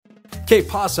Que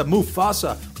pasa,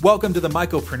 Mufasa? Welcome to the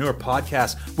Mycopreneur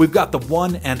Podcast. We've got the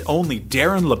one and only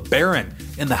Darren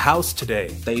LeBaron in the house today.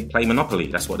 They play Monopoly.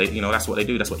 That's what they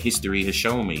do. That's what history has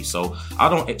shown me. So I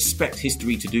don't expect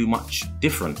history to do much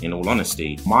different, in all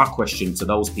honesty. My question to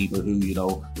those people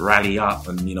who, rally up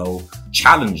and,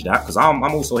 challenge that, because I'm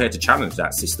also here to challenge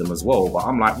that system as well. But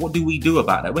I'm like, what do we do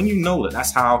about that? When you know that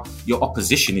that's how your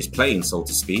opposition is playing, so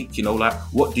to speak,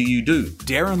 what do you do?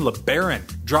 Darren LeBaron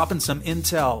dropping some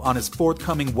intel on his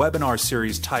forthcoming webinar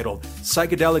series titled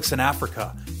Psychedelics in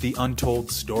Africa, The Untold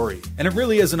Story. And it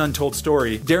really is an untold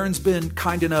story. Darren's been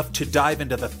kind enough to dive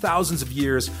into the thousands of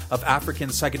years of African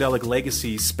psychedelic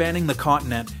legacy spanning the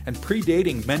continent and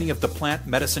predating many of the plant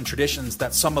medicine traditions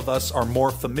that some of us are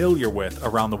more familiar with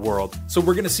around the world. So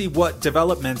we're going to see what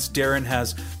developments Darren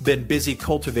has been busy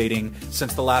cultivating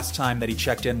since the last time that he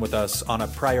checked in with us on a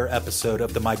prior episode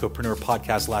of the Mycopreneur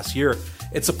Podcast last year.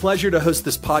 It's a pleasure to host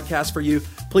this podcast for you.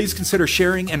 Please consider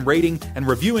sharing and rating and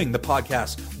reviewing the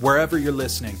podcast wherever you're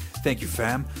listening. Thank you,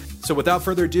 fam. So without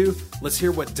further ado, let's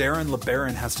hear what Darren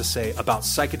LeBaron has to say about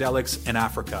psychedelics in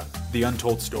Africa, the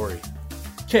untold story.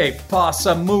 Que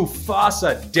pasa,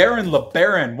 Mufasa? Darren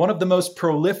LeBaron, one of the most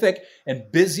prolific and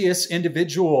busiest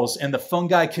individuals in the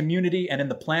fungi community and in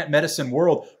the plant medicine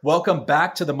world. Welcome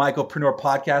back to the Mycopreneur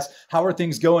Podcast. How are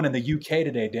things going in the UK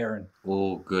today, Darren?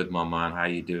 All good, my man. How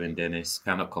you doing, Dennis?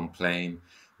 Cannot complain.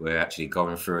 We're actually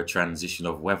going through a transition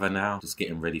of weather now, just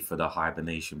getting ready for the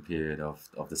hibernation period of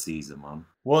the season, man.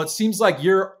 Well, it seems like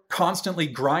you're constantly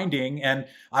grinding, and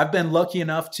I've been lucky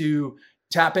enough to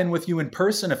tap in with you in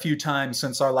person a few times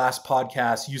since our last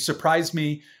podcast. You surprised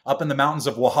me up in the mountains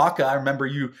of Oaxaca. I remember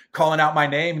you calling out my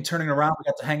name and turning around. We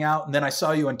got to hang out. And then I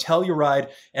saw you on Telluride.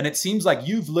 And it seems like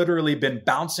you've literally been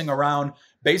bouncing around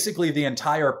basically the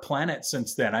entire planet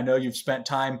since then. I know you've spent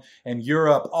time in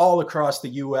Europe, all across the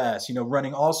US,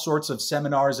 running all sorts of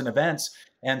seminars and events.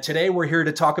 And today we're here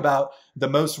to talk about the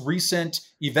most recent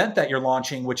event that you're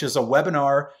launching, which is a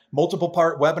webinar, multiple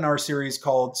part webinar series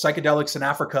called Psychedelics in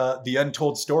Africa, The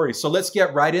Untold Story. So let's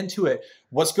get right into it.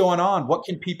 What's going on? What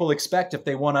can people expect if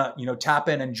they want to, tap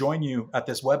in and join you at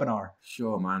this webinar?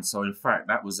 Sure, man. So in fact,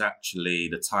 that was actually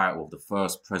the title of the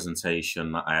first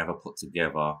presentation that I ever put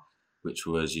together, which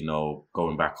was,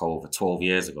 going back over 12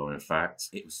 years ago, in fact.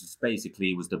 It was just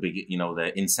basically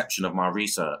the inception of my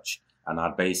research. And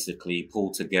I basically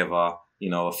pulled together,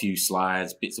 a few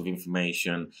slides, bits of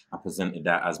information. I presented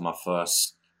that as my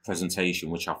first presentation,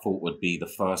 which I thought would be the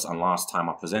first and last time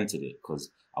I presented it,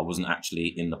 because I wasn't actually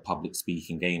in the public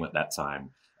speaking game at that time.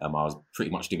 I was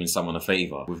pretty much doing someone a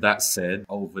favor. With that said,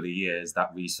 over the years, that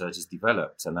research has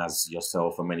developed. And as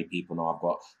yourself and many people know, I've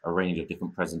got a range of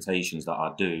different presentations that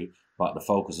I do. But the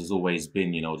focus has always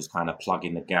been, just kind of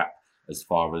plugging the gap as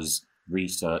far as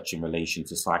research in relation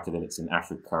to psychedelics in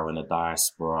Africa and the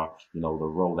diaspora, the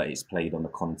role that it's played on the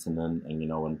continent and,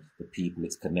 and the people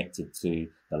it's connected to,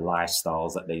 the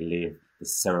lifestyles that they live, the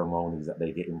ceremonies that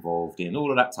they get involved in,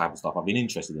 all of that type of stuff. I've been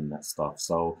interested in that stuff.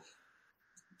 So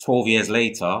 12 years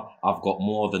later, I've got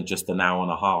more than just an hour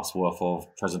and a half's worth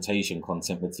of presentation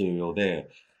content material there.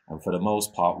 And for the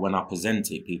most part, when I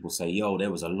present it, people say, yo,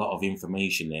 there was a lot of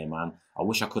information there, man. I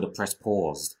wish I could have pressed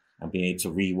pause and been able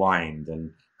to rewind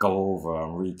and go over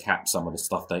and recap some of the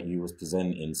stuff that you was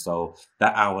presenting. So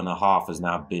that hour and a half has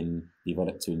now been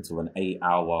developed into an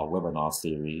 8-hour webinar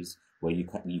series where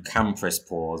you can press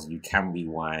pause, you can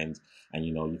rewind, and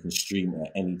you can stream it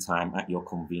at any time at your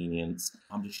convenience.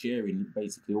 I'm just sharing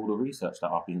basically all the research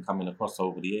that I've been coming across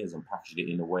over the years and packaged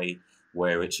it in a way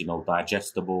where it's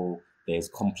digestible. There's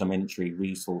complementary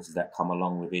resources that come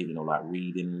along with it, like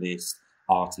reading lists,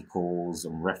 articles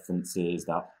and references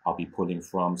that I'll be pulling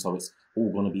from. So it's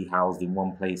all going to be housed in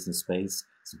one place and space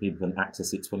so people can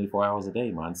access it 24 hours a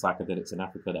day, man. Psychedelics in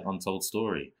Africa, The Untold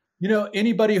Story.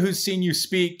 Anybody who's seen you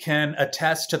speak can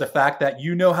attest to the fact that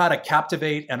you know how to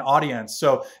captivate an audience.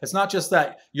 So it's not just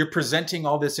that you're presenting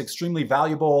all this extremely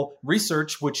valuable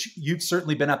research, which you've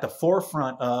certainly been at the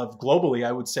forefront of globally,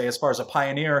 I would say, as far as a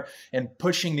pioneer in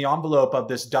pushing the envelope of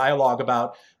this dialogue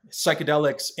about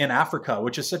psychedelics in Africa,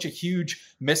 which is such a huge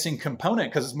missing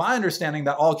component, because it's my understanding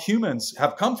that all humans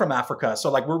have come from Africa.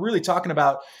 So we're really talking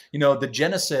about, the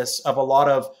genesis of a lot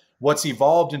of what's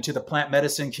evolved into the plant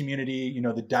medicine community,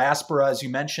 the diaspora, as you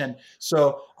mentioned.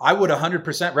 So I would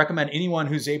 100% recommend anyone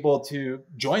who's able to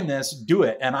join this, do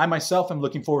it. And I myself am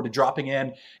looking forward to dropping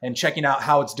in and checking out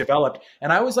how it's developed.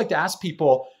 And I always like to ask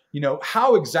people,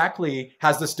 how exactly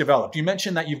has this developed? You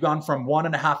mentioned that you've gone from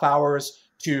 1.5 hours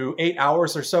to 8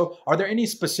 hours or so. Are there any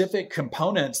specific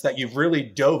components that you've really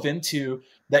dove into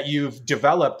that you've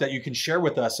developed that you can share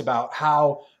with us about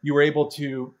how you were able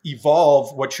to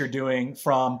evolve what you're doing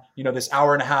from, this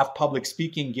hour and a half public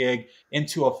speaking gig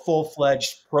into a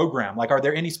full-fledged program? Like, are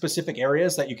there any specific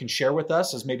areas that you can share with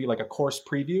us as maybe like a course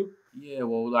preview? Yeah,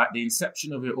 well, like the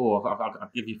inception of it all, I'll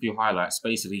give you a few highlights.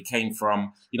 Basically, came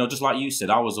from, just like you said,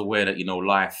 I was aware that,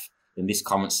 life in this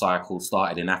current cycle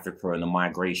started in Africa and the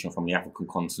migration from the African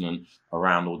continent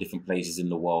around all different places in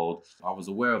the world. I was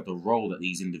aware of the role that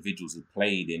these individuals had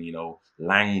played in,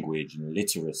 language and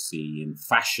literacy and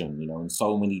fashion, in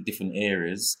so many different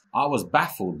areas. I was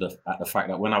baffled at the fact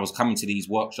that when I was coming to these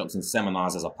workshops and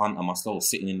seminars as a punter myself,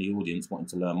 sitting in the audience wanting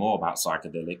to learn more about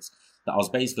psychedelics, that I was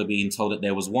basically being told that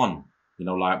there was one.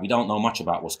 Like, we don't know much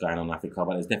about what's going on in Africa,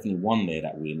 but there's definitely one there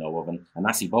that we know of, and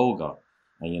that's Iboga.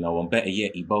 And, better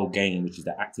yet, Ibogaine, which is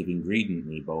the active ingredient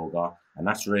in Iboga. And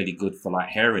that's really good for like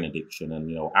heroin addiction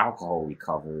and, alcohol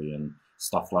recovery and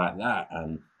stuff like that.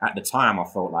 And at the time I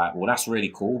felt like, well, that's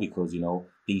really cool because,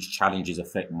 these challenges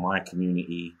affect my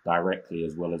community directly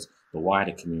as well as the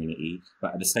wider community.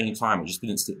 But at the same time, it just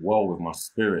didn't sit well with my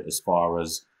spirit as far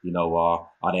as, are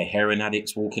there heroin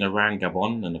addicts walking around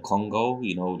Gabon and the Congo,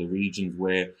 the regions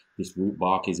where this root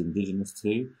bark is indigenous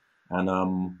to? And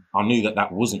I knew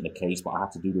that wasn't the case, but I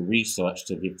had to do the research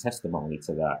to give testimony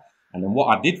to that. And then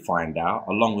what I did find out,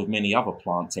 along with many other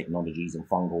plant technologies and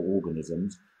fungal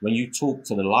organisms, when you talk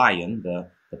to the lion,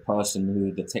 the person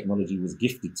who the technology was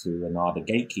gifted to and are the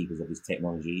gatekeepers of this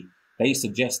technology, they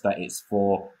suggest that it's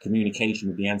for communication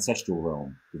with the ancestral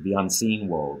realm, with the unseen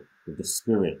world, with the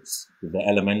spirits, with the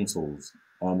elementals.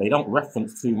 They don't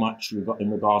reference too much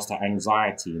in regards to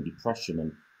anxiety and depression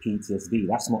and PTSD.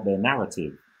 That's not their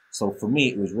narrative. So for me,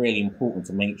 it was really important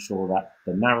to make sure that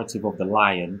the narrative of the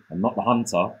lion and not the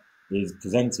hunter is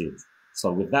presented.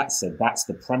 So with that said, that's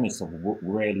the premise of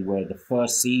really where the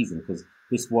first season, because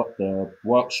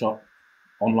the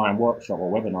online workshop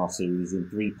or webinar series in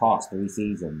 3 parts, 3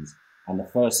 seasons. And the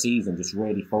first season just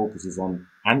really focuses on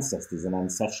ancestors and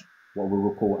what we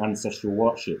will call ancestral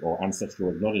worship or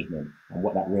ancestral acknowledgement and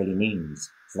what that really means.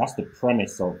 So that's the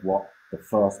premise of what the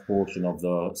first portion of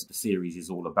the series is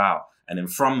all about. And then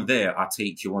from there, I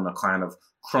take you on a kind of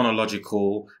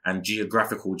chronological and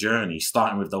geographical journey,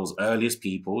 starting with those earliest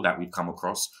people that we've come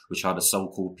across, which are the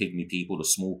so-called pygmy people, the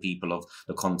small people of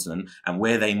the continent, and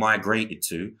where they migrated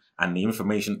to, and the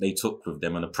information that they took with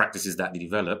them and the practices that they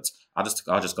developed. I'll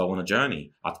just go on a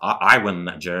journey. I went on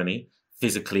that journey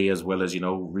physically as well as,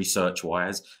 research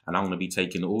wise, and I'm going to be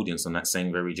taking the audience on that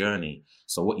same very journey.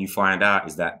 So what you find out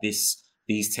is that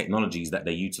these technologies that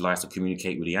they utilize to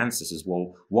communicate with the ancestors,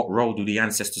 well, what role do the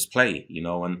ancestors play,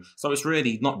 And so it's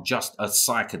really not just a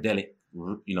psychedelic,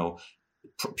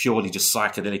 purely just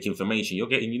psychedelic information. You're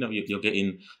getting, you're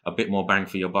getting a bit more bang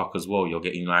for your buck as well. You're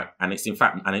getting and it's in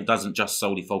fact, and it doesn't just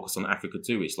solely focus on Africa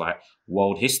too. It's like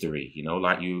world history,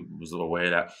 like you was aware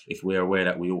that if we're aware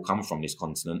that we all come from this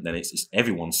continent, then it's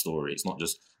everyone's story. It's not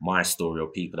just my story or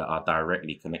people that are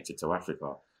directly connected to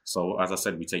Africa. So as I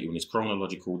said, we take you on this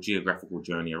chronological, geographical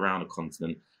journey around the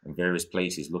continent and various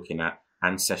places looking at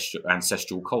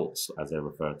ancestral cults, as they're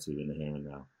referred to in the here and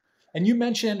now. And you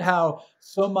mentioned how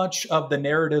so much of the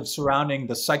narrative surrounding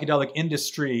the psychedelic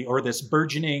industry or this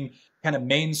burgeoning kind of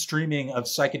mainstreaming of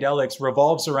psychedelics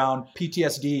revolves around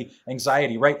PTSD,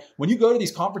 anxiety, right? When you go to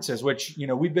these conferences, which,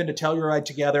 we've been to Telluride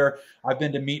together, I've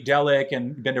been to Meet Delic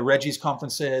and been to Reggie's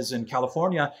conferences in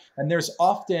California, and there's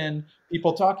often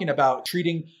people talking about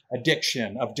treating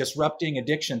addiction, of disrupting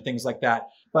addiction, things like that.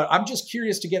 But I'm just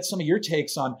curious to get some of your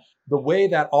takes on the way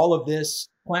that all of this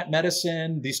plant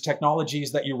medicine, these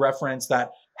technologies that you reference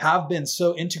that have been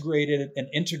so integrated and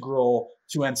integral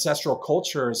to ancestral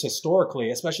cultures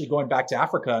historically, especially going back to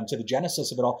Africa and to the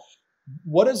genesis of it all.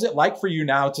 What is it like for you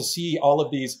now to see all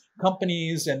of these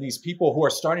companies and these people who are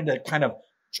starting to kind of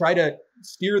try to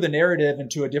steer the narrative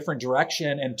into a different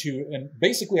direction and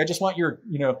basically, I just want your,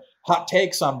 hot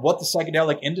takes on what the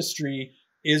psychedelic industry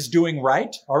is doing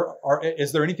right?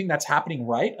 Is there anything that's happening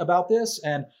right about this?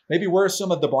 And maybe where are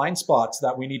some of the blind spots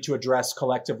that we need to address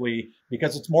collectively,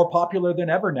 because it's more popular than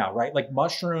ever now, right? Like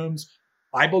mushrooms,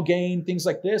 ibogaine, things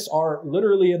like this are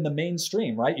literally in the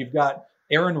mainstream, right? You've got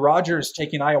Aaron Rodgers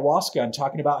taking ayahuasca and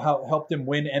talking about how it helped him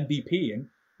win MVP. And,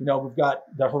 we've got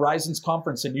the Horizons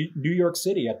Conference in New York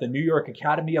City at the New York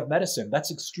Academy of Medicine.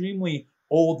 That's extremely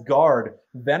old guard,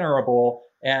 venerable.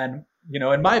 And,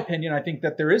 in my opinion, I think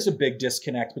that there is a big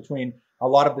disconnect between a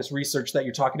lot of this research that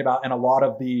you're talking about and a lot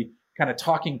of the kind of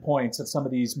talking points at some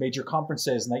of these major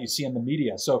conferences and that you see in the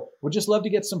media. So we'd just love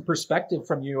to get some perspective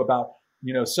from you about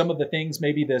some of the things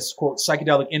maybe this quote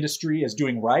psychedelic industry is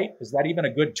doing right? Is that even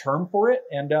a good term for it?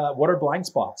 And what are blind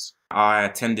spots? I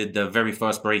attended the very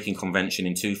first Breaking Convention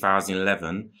in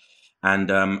 2011.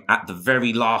 And at the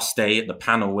very last day at the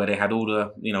panel where they had all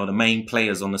the main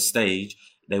players on the stage,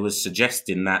 they were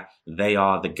suggesting that they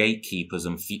are the gatekeepers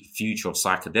and future of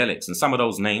psychedelics. And some of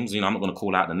those names, I'm not going to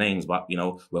call out the names, but,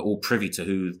 we're all privy to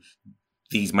who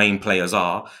these main players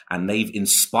are. And they've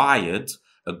inspired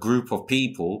a group of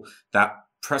people that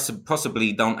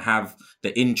possibly don't have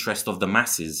the interest of the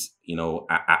masses,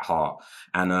 at heart.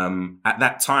 And at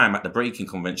that time, at the Breaking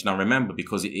Convention, I remember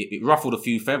because it ruffled a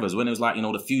few feathers when it was like,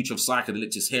 the future of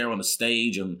psychedelics is here on the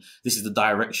stage and this is the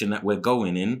direction that we're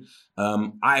going in.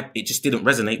 It just didn't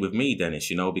resonate with me, Dennis,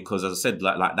 because as I said,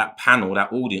 like that panel,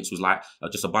 that audience was like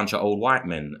just a bunch of old white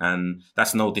men. And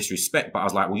that's no disrespect, but I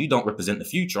was like, well, you don't represent the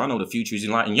future. I know the future is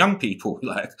in young people.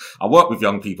 Like I work with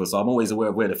young people, so I'm always aware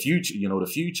of where the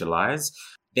future lies.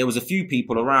 There was a few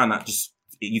people around that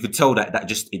you could tell that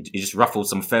it just ruffled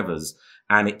some feathers.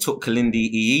 And it took Kalindi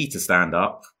EE to stand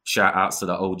up, shout outs to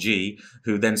the OG,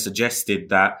 who then suggested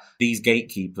that these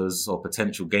gatekeepers or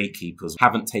potential gatekeepers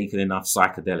haven't taken enough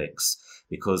psychedelics,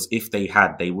 because if they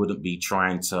had, they wouldn't be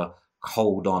trying to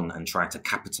hold on and try to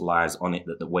capitalize on it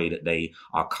the way that they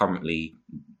are currently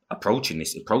approaching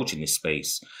this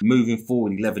space. Moving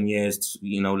forward 11 years,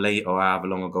 later, or however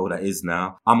long ago that is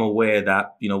now, I'm aware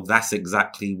that, that's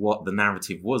exactly what the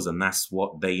narrative was and that's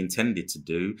what they intended to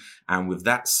do. And with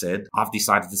that said, I've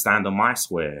decided to stand on my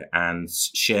square and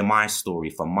share my story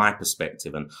from my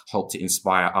perspective and hope to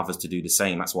inspire others to do the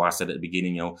same. That's why I said at the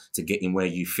beginning, to get in where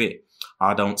you fit.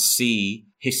 I don't see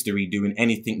history doing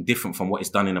anything different from what it's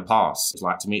done in the past.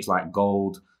 To me, it's like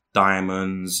gold,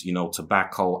 diamonds,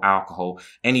 tobacco, alcohol,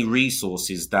 any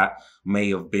resources that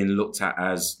may have been looked at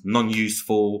as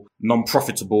non-useful,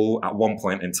 non-profitable at one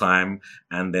point in time.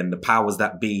 And then the powers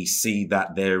that be see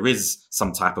that there is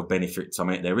some type of benefit from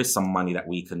it. There is some money that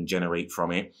we can generate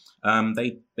from it.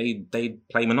 They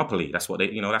play Monopoly. That's what they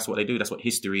do. That's what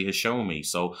history has shown me.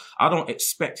 So I don't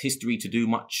expect history to do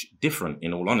much different,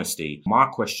 in all honesty. My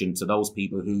question to those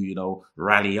people who,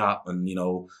 rally up and,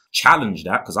 challenge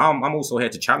that, because I'm also here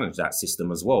to challenge that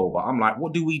system as well. But I'm like,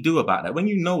 what do we do about that? When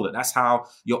you know that that's how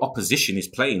your opposition is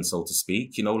playing, so to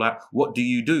speak, what do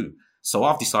you do? So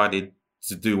I've decided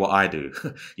to do what I do,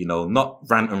 not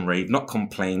rant and rave, not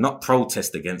complain, not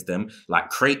protest against them,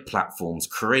 create platforms,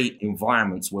 create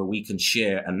environments where we can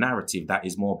share a narrative that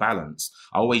is more balanced.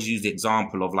 I always use the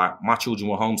example of my children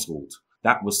were homeschooled.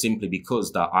 That was simply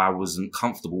because that I wasn't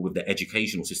comfortable with the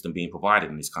educational system being provided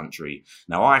in this country.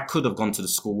 Now, I could have gone to the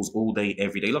schools all day,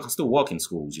 every day. Look, I still work in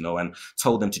schools, and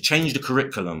told them to change the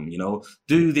curriculum,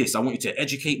 do this. I want you to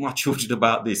educate my children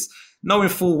about this, knowing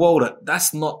full well that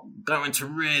that's not going to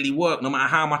really work no matter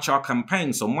how much I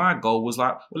campaign. So my goal was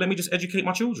let me just educate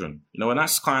my children, and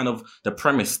that's kind of the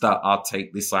premise that I'll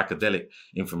take this psychedelic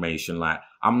information.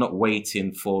 I'm not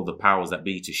waiting for the powers that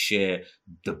be to share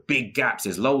the big gaps.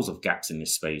 There's loads of gaps in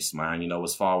this space, man,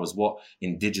 as far as what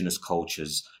indigenous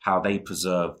cultures, how they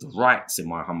preserve the rights, in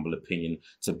my humble opinion,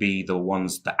 to be the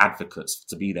ones, the advocates,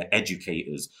 to be the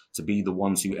educators, to be the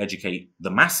ones who educate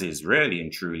the masses, really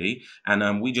and truly.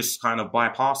 And we just kind of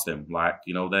bypass them.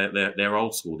 They're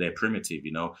old school, they're primitive,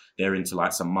 they're into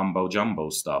some mumbo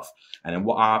jumbo stuff. And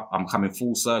then I'm coming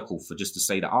full circle for just to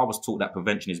say that I was taught that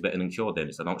prevention is better than cure,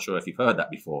 Dennis. I'm not sure if you've heard that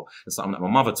before. It's something that my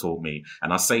mother taught me.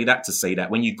 And I say that to say that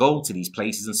when you go to these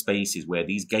places and spaces where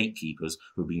these gatekeepers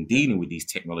who've been dealing with these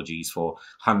technologies for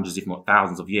hundreds, if not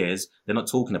thousands of years, they're not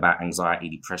talking about anxiety,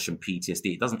 depression,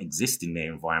 PTSD. It doesn't exist in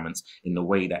their environments in the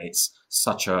way that it's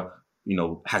such a,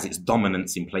 has its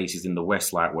dominance in places in the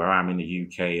West, like where I'm in the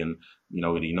UK and,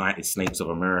 the United States of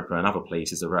America and other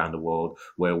places around the world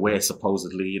where we're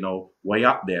supposedly, way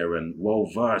up there and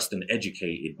well-versed and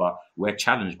educated, but we're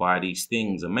challenged by these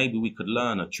things. And maybe we could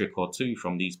learn a trick or two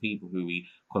from these people who we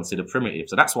consider primitive.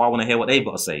 So that's why I want to hear what they've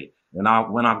got to say.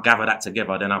 And when I gather that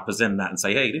together, then I present that and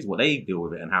say, hey, this is what they deal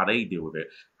with it and how they deal with it.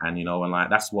 And,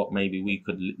 that's what maybe we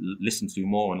could listen to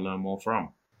more and learn more from.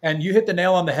 And you hit the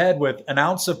nail on the head with an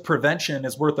ounce of prevention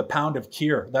is worth a pound of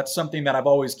cure. That's something that I've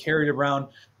always carried around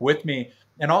with me.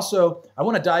 And also, I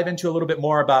want to dive into a little bit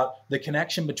more about the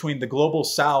connection between the global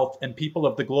South and people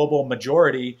of the global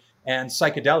majority and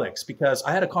psychedelics, because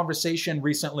I had a conversation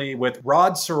recently with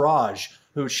Rod Siraj,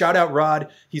 who, shout out Rod,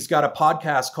 he's got a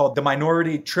podcast called The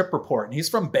Minority Trip Report, and he's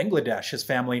from Bangladesh, his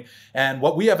family. And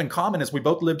what we have in common is we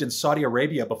both lived in Saudi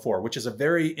Arabia before, which is a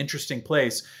very interesting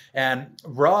place. And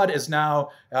Rod is now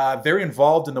very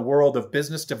involved in the world of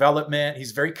business development.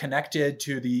 He's very connected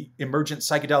to the emergent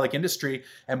psychedelic industry.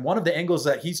 And one of the angles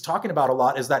that he's talking about a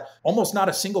lot is that almost not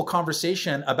a single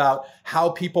conversation about how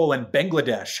people in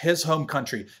Bangladesh, his home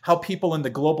country, how people in the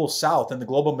global South and the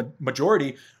global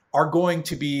majority are going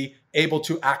to be able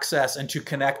to access and to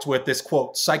connect with this,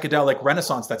 quote, psychedelic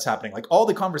renaissance that's happening. Like all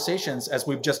the conversations, as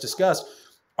we've just discussed,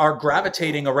 are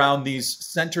gravitating around these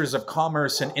centers of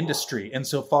commerce and industry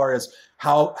insofar as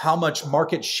how much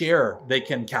market share they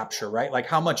can capture, right? Like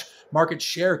how much market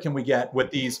share can we get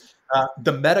with these,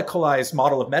 the medicalized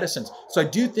model of medicines. So I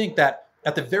do think that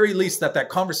at the very least that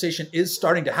conversation is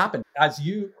starting to happen as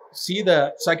you see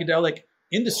the psychedelic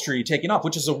industry taking off,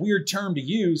 which is a weird term to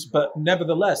use, but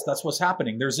nevertheless, that's what's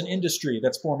happening. There's an industry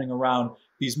that's forming around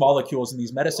these molecules and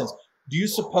these medicines. Do you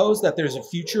suppose that there's a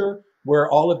future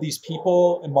where all of these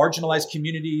people in marginalized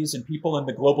communities and people in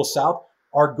the global South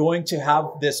are going to have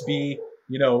this be,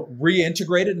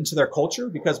 reintegrated into their culture?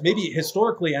 Because maybe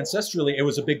historically, ancestrally, it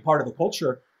was a big part of the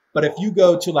culture. But if you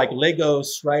go to like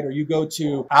Lagos, right, or you go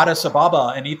to Addis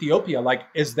Ababa in Ethiopia, like,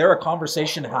 is there a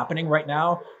conversation happening right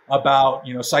now about,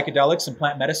 psychedelics and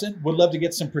plant medicine? Would love to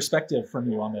get some perspective from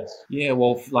you on this. Yeah,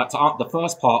 well, like the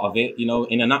first part of it,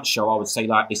 in a nutshell, I would say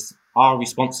like it's our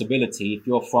responsibility. If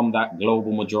you're from that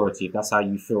global majority, if that's how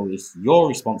you feel, it's your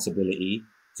responsibility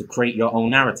to create your own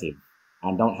narrative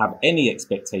and don't have any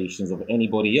expectations of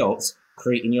anybody else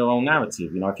creating your own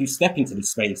narrative. If you step into the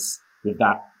space with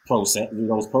that process, with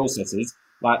those processes,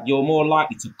 like you're more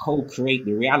likely to co-create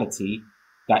the reality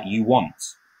that you want,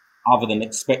 other than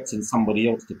expecting somebody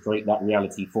else to create that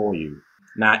reality for you.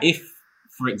 Now, if,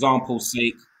 for example's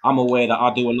sake, I'm aware that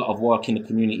I do a lot of work in the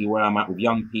community where I'm at with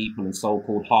young people in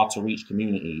so-called hard-to-reach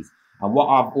communities, and what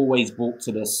I've always brought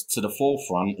to the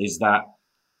forefront is that,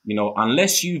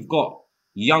 unless you've got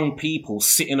young people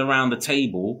sitting around the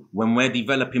table when we're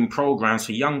developing programs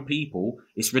for young people,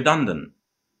 it's redundant.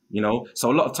 So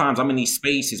a lot of times I'm in these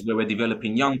spaces where we're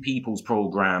developing young people's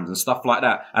programs and stuff like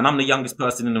that. And I'm the youngest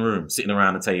person in the room sitting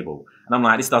around the table. And I'm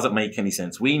like, this doesn't make any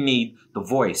sense. We need the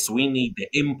voice. We need the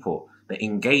input, the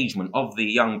engagement of the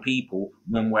young people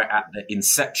when we're at the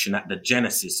inception, at the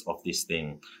genesis of this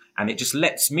thing. And it just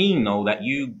lets me know that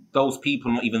those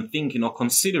people are not even thinking or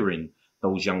considering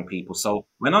those young people. So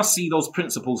when I see those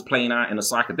principles playing out in a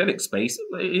psychedelic space,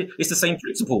 it's the same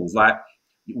principles. Like,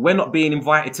 we're not being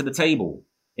invited to the table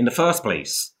in the first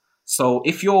place. So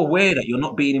if you're aware that you're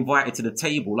not being invited to the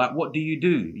table, like, what do?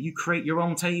 You create your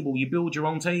own table, you build your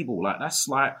own table. Like, that's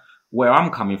like where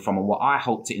I'm coming from and what I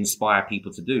hope to inspire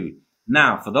people to do.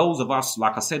 Now, for those of us,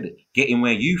 like I said, getting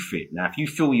where you fit. Now, if you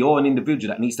feel you're an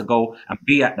individual that needs to go and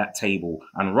be at that table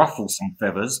and ruffle some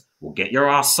feathers, well, get your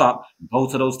ass up,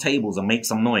 go to those tables and make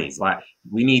some noise. Like,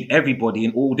 we need everybody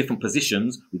in all different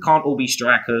positions. We can't all be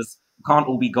strikers. Can't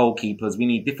all be goalkeepers. We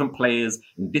need different players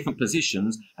in different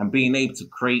positions and being able to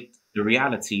create the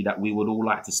reality that we would all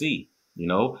like to see,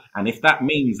 And if that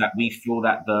means that we feel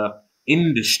that the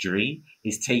industry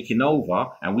is taking over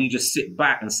and we just sit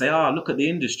back and say, look at the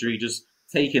industry just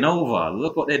taking over,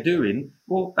 look what they're doing.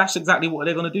 Well, that's exactly what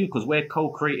they're going to do because we're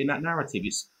co-creating that narrative.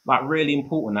 It's like really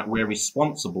important that we're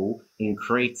responsible in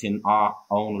creating our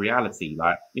own reality.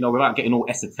 Like, without getting all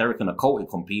esoteric and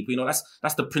occultic on people,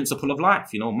 that's the principle of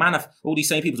life. All these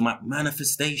same people about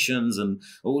manifestations and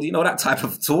all, that type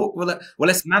of talk. Well,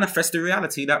 let's manifest the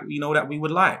reality that, that we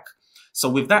would like. So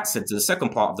with that said, to the second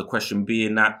part of the question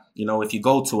being that, if you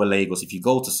go to a Lagos, if you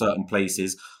go to certain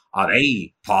places, are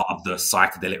they part of the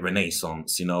psychedelic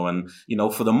renaissance, And,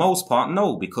 for the most part,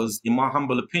 no, because in my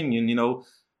humble opinion,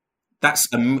 that's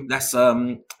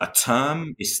a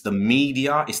term. It's the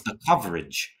media, it's the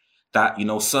coverage that,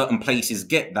 certain places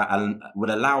get that and would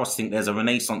allow us to think there's a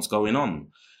renaissance going on.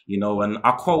 And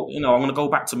I quote, I'm going to go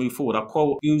back to move forward. I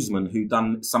quote Guzman, who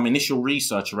done some initial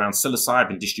research around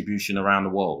psilocybin distribution around the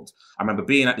world. I remember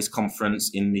being at this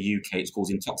conference in the UK. It's called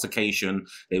Intoxication.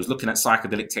 They was looking at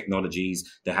psychedelic technologies.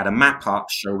 They had a map up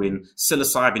showing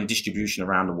psilocybin distribution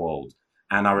around the world.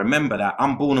 And I remember that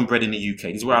I'm born and bred in the UK.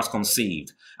 This is where I was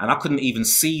conceived. And I couldn't even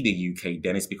see the UK,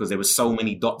 Dennis, because there were so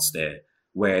many dots there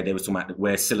where they were talking about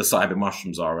where psilocybin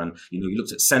mushrooms are. And, you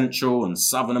looked at Central and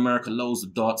Southern America, loads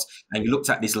of dots. And you looked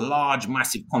at this large,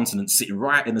 massive continent sitting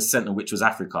right in the center, which was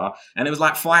Africa. And it was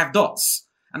like 5 dots.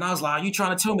 And I was like, are you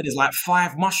trying to tell me there's like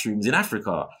 5 mushrooms in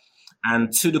Africa?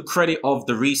 And to the credit of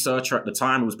the researcher at the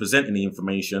time who was presenting the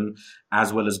information,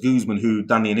 as well as Guzman, who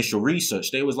done the initial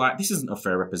research, they was like, this isn't a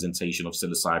fair representation of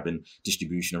psilocybin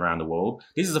distribution around the world.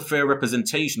 This is a fair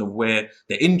representation of where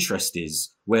the interest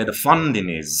is, where the funding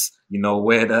is,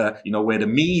 where the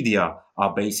media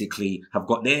are basically have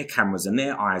got their cameras and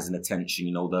their eyes and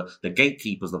attention, the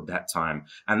gatekeepers of that time.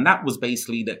 And that was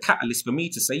basically the catalyst for me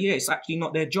to say, yeah, it's actually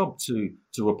not their job to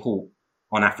report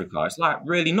on Africa. It's like,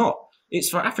 really not. It's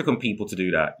for African people to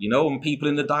do that, and people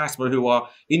in the diaspora who are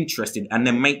interested, and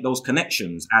then make those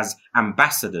connections as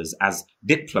ambassadors, as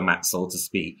diplomats, so to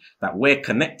speak, that we're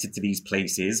connected to these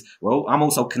places. Well, I'm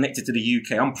also connected to the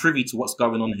UK. I'm privy to what's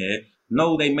going on here.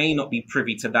 No, they may not be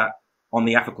privy to that on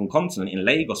the African continent, in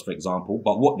Lagos, for example.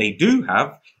 But what they do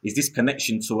have is this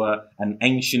connection to an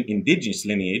ancient indigenous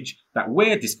lineage that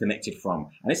we're disconnected from.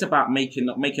 And it's about making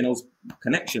those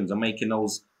connections and making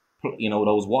those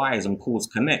wires and cords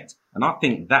connect. And I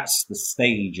think that's the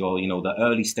stage, or, the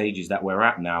early stages that we're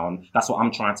at now. And that's what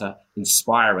I'm trying to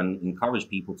inspire and encourage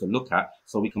people to look at,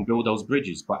 so we can build those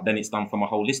bridges. But then it's done from a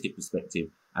holistic perspective,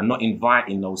 and not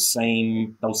inviting those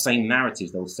same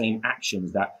narratives, those same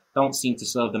actions that don't seem to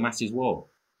serve the masses well.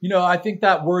 I think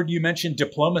that word you mentioned,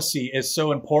 diplomacy, is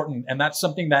so important. And that's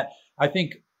something that I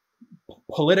think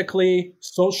politically,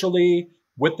 socially,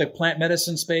 with the plant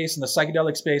medicine space and the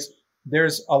psychedelic space,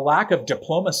 there's a lack of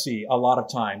diplomacy a lot of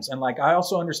times. And I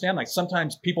also understand,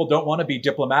 sometimes people don't want to be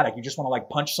diplomatic. You just want to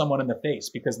punch someone in the face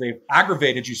because they've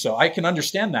aggravated you. So I can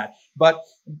understand that. But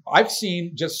I've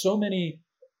seen just so many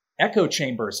echo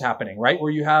chambers happening, right?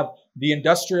 Where you have the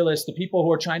industrialists, the people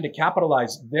who are trying to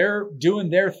capitalize, they're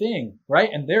doing their thing, right?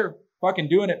 And they're fucking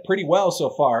doing it pretty well so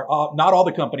far. Not all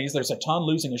the companies, there's a ton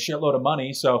losing a shitload of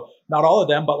money. So not all of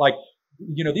them, but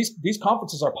these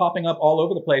conferences are popping up all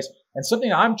over the place. And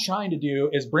something I'm trying to do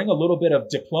is bring a little bit of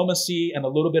diplomacy and a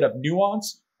little bit of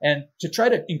nuance, and to try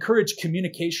to encourage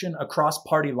communication across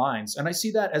party lines. And I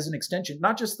see that as an extension,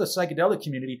 not just the psychedelic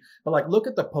community, but look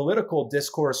at the political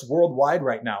discourse worldwide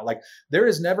right now. There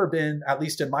has never been, at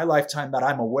least in my lifetime that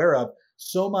I'm aware of,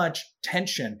 so much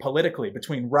tension politically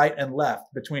between right and left,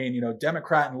 between,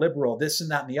 Democrat and liberal, this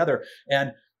and that and the other.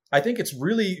 And I think it's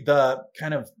really the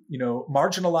kind of,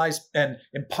 marginalized and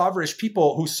impoverished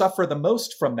people who suffer the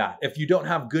most from that. If you don't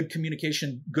have good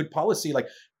communication, good policy,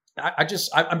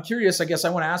 I'm curious, I guess I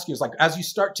want to ask you is as you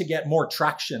start to get more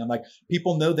traction and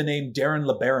people know the name Darin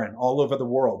LeBaron all over the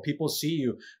world, people see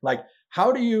you,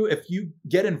 how do you, if you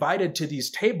get invited to these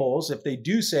tables, if they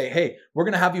do say, hey, we're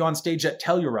going to have you on stage at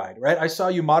Telluride, right? I saw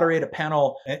you moderate a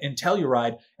panel in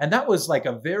Telluride, and that was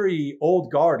a very old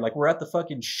guard. We're at the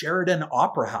fucking Sheridan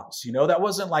Opera House, that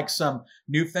wasn't some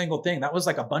newfangled thing. That was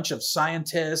a bunch of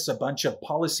scientists, a bunch of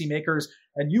policymakers,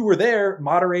 and you were there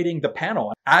moderating the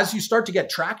panel. As you start to get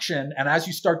traction and as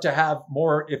you start to have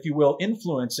more, if you will,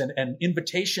 influence and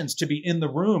invitations to be in the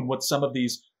room with some of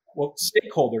these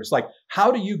stakeholders,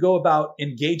 how do you go about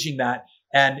engaging that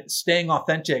and staying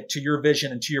authentic to your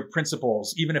vision and to your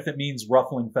principles, even if it means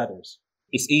ruffling feathers?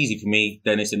 It's easy for me,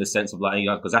 Dennis, in the sense of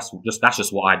because that's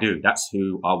just what I do. That's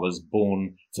who I was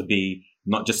born to be,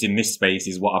 not just in this space,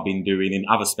 is what I've been doing in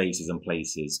other spaces and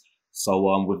places.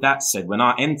 So with that said, when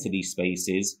I enter these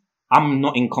spaces, I'm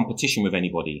not in competition with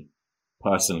anybody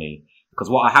personally. Because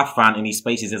what I have found in these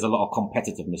spaces, there's a lot of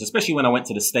competitiveness, especially when I went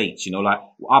to the States,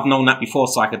 I've known that before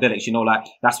psychedelics,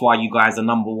 that's why you guys are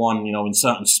number one, in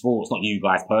certain sports, not you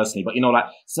guys personally, but,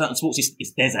 certain sports,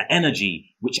 there's an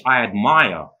energy which I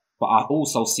admire, but I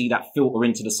also see that filter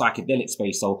into the psychedelic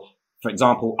space. So, for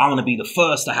example, I want to be the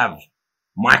first to have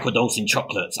microdosing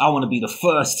chocolates. I want to be the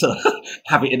first to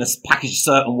have it in a packaged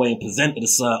a certain way and presented a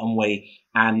certain way.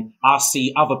 And I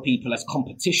see other people as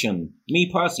competition. Me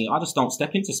personally, I just don't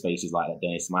step into spaces like that,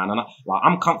 Dennis, man. And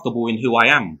I'm comfortable in who I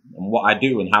am and what I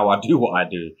do and how I do what I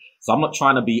do. So I'm not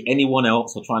trying to be anyone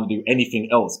else or trying to do anything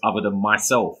else other than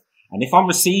myself. And if I'm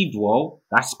received well,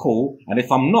 that's cool. And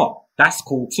if I'm not, that's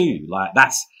cool too.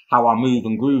 That's how I move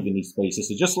and groove in these spaces.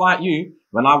 So just like you,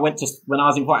 when I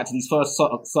was invited to these first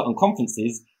certain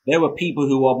conferences, there were people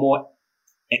who are more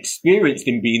experienced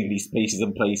in being in these spaces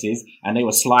and places, and they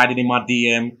were sliding in my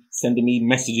DM, sending me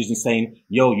messages and saying,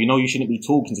 yo, you shouldn't be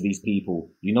talking to these people.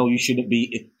 You shouldn't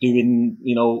be doing,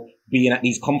 being at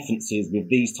these conferences with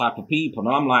these type of people.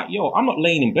 And I'm like, yo, I'm not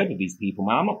laying in bed with these people,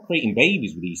 man. I'm not creating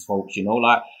babies with these folks,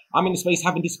 I'm in the space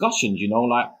having discussions,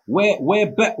 we're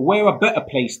a better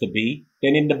place to be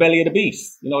than in the belly of the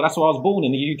beast. That's where I was born,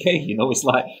 in the UK, it's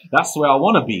that's where I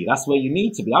want to be. That's where you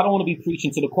need to be. I don't want to be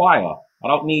preaching to the choir. I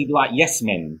don't need yes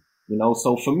men,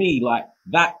 so for me,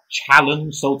 that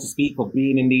challenge, so to speak, of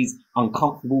being in these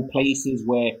uncomfortable places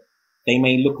where they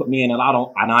may look at me and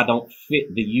I don't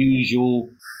fit the usual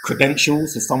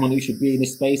credentials as someone who should be in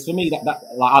this space. For me,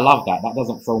 I love that. That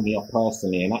doesn't throw me off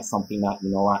personally. And that's something that,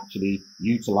 I actually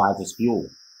utilize as fuel.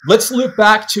 Let's loop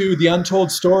back to the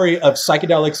untold story of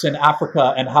psychedelics in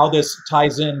Africa and how this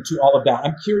ties into all of that.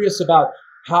 I'm curious about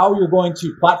how you're going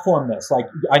to platform this. Like,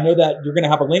 I know that you're going to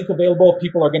have a link available.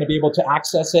 People are going to be able to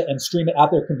access it and stream it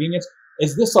at their convenience.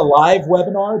 Is this a live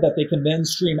webinar that they can then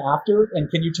stream after?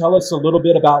 And can you tell us a little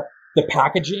bit about the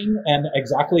packaging and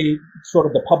exactly sort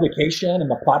of the publication and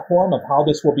the platform of how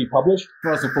this will be published?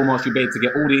 First and foremost, you'll be able to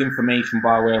get all the information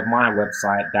by way of my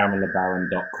website,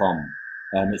 darrenlebaron.com.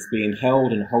 It's being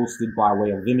held and hosted by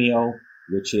way of Vimeo,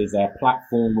 which is a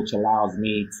platform which allows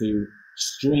me to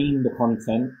stream the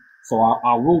content. So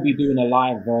I will be doing a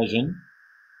live version,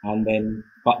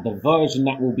 but the version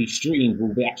that will be streamed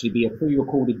will actually be a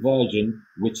pre-recorded version,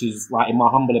 which is, like, in my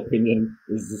humble opinion,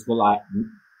 is just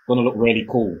gonna look really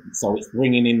cool. So it's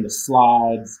bringing in the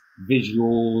slides,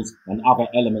 visuals, and other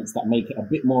elements that make it a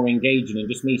bit more engaging than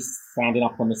just me standing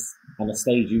up on the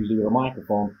stage, usually with a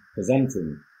microphone,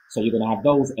 presenting. So you're gonna have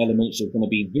those elements. There's gonna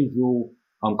be visual,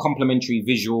 complementary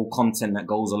visual content that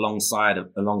goes alongside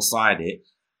it.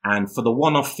 And for the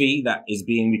one-off fee that is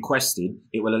being requested,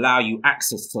 it will allow you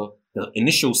access to the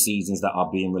initial seasons that are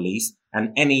being released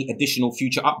and any additional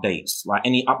future updates, like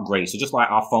any upgrades. So just like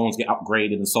our phones get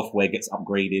upgraded and software gets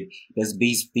upgraded, there's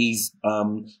these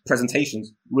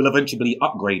presentations will eventually be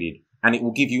upgraded, and it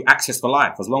will give you access for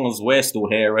life. As long as we're still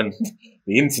here and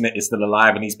the internet is still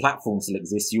alive and these platforms still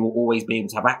exist, you will always be able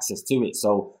to have access to it.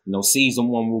 So, season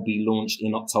 1 will be launched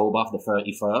in October the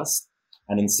 31st.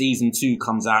 And then season 2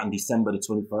 comes out in December the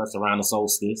 21st, around the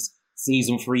solstice.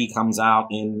 Season 3 comes out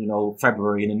in,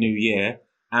 February in the new year.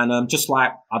 And just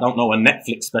like, I don't know, a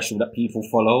Netflix special that people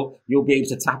follow, you'll be able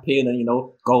to tap in and,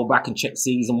 go back and check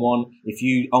season 1. If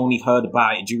you only heard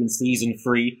about it during season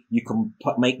 3, you can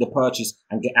make the purchase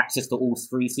and get access to all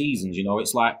 3 seasons.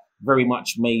 It's like very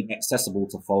much made accessible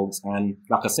to folks. And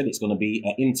like I said, it's going to be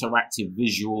an interactive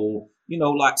visual,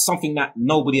 like something that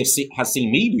nobody has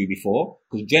seen me do before.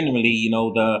 Because generally,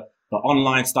 the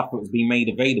online stuff that was being made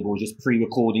available is just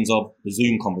pre-recordings of the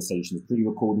Zoom conversations,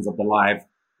 pre-recordings of the live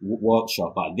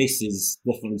workshop. But this is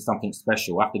definitely something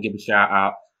special. I have to give a shout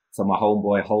out to my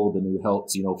homeboy Holden, who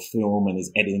helped, film and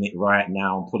is editing it right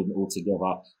now and putting it all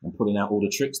together and putting out all the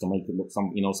tricks to make it look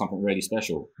something really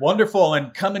special. Wonderful.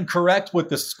 And coming correct with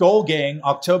the Skull Gang,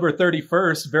 October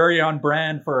 31st, very on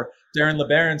brand for Darren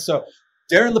LeBaron. So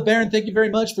Darren LeBaron, thank you very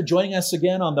much for joining us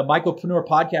again on the Mycopreneur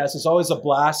Podcast. It's always a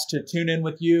blast to tune in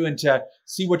with you and to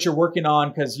see what you're working on,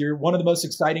 because you're one of the most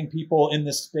exciting people in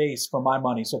this space for my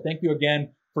money. So thank you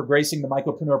again for gracing the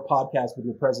Mycopreneur Podcast with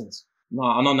your presence. No,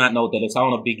 and on that note, Dennis, I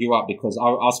want to big you up because I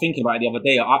was thinking about it the other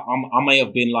day. I may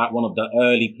have been like one of the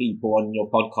early people on your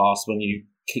podcast when you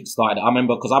kickstarted. I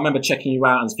remember checking you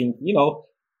out and thinking,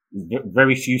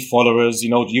 very few followers,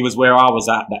 you was where I was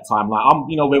at that time. Like,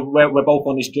 we're both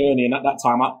on this journey. And at that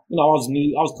time, I was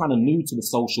kind of new to the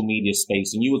social media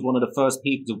space. And you was one of the first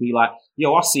people to be like,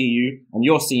 yo, I see you and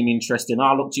you're seeming interesting. And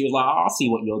I looked at you like, I see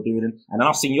what you're doing. And then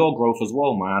I've seen your growth as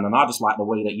well, man. And I just like the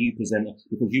way that you present it,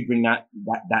 because you bring that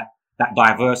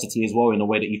diversity as well in the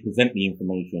way that you present the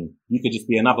information. You could just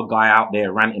be another guy out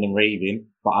there ranting and raving,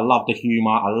 but I love the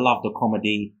humor. I love the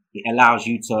comedy. It allows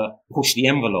you to push the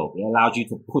envelope. It allows you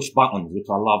to push buttons, which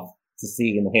I love to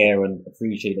see and hear and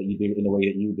appreciate that you do it in the way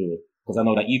that you do it. Because I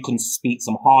know that you can speak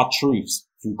some hard truths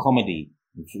through comedy,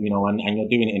 and you're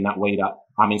doing it in that way that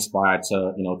I'm inspired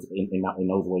to, in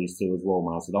those ways too as well,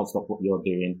 man. So don't stop what you're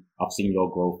doing. I've seen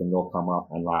your growth and your come up,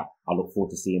 and I look forward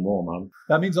to seeing more, man.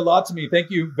 That means a lot to me.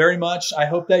 Thank you very much. I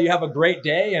hope that you have a great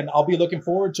day, and I'll be looking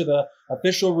forward to the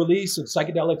official release of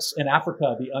Psychedelics in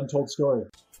Africa, The Untold Story.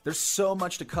 There's so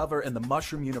much to cover in the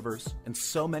mushroom universe, and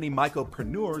so many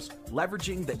mycopreneurs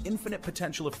leveraging the infinite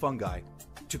potential of fungi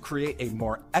to create a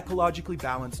more ecologically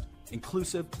balanced,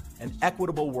 inclusive, and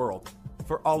equitable world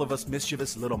for all of us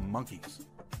mischievous little monkeys.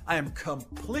 I am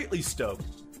completely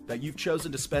stoked that you've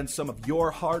chosen to spend some of your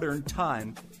hard-earned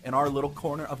time in our little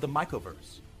corner of the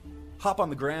Mycoverse. Hop on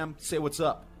the gram, say what's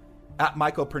up. At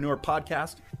Mycopreneur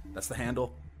Podcast, that's the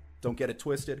handle. Don't get it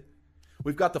twisted.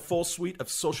 We've got the full suite of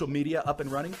social media up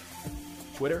and running.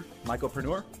 Twitter,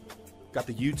 Mycopreneur. Got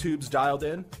the YouTubes dialed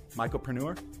in,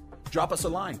 Mycopreneur. Drop us a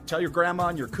line. Tell your grandma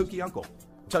and your kooky uncle.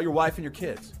 Tell your wife and your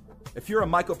kids. If you're a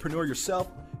Mycopreneur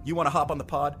yourself, you want to hop on the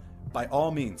pod, by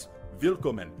all means,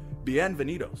 willkommen,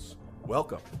 bienvenidos,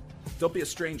 welcome. Don't be a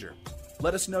stranger.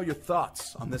 Let us know your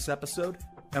thoughts on this episode,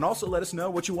 and also let us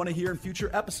know what you want to hear in future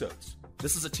episodes.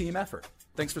 This is a team effort.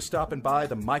 Thanks for stopping by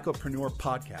the Mycopreneur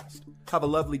Podcast. Have a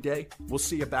lovely day. We'll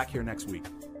see you back here next week.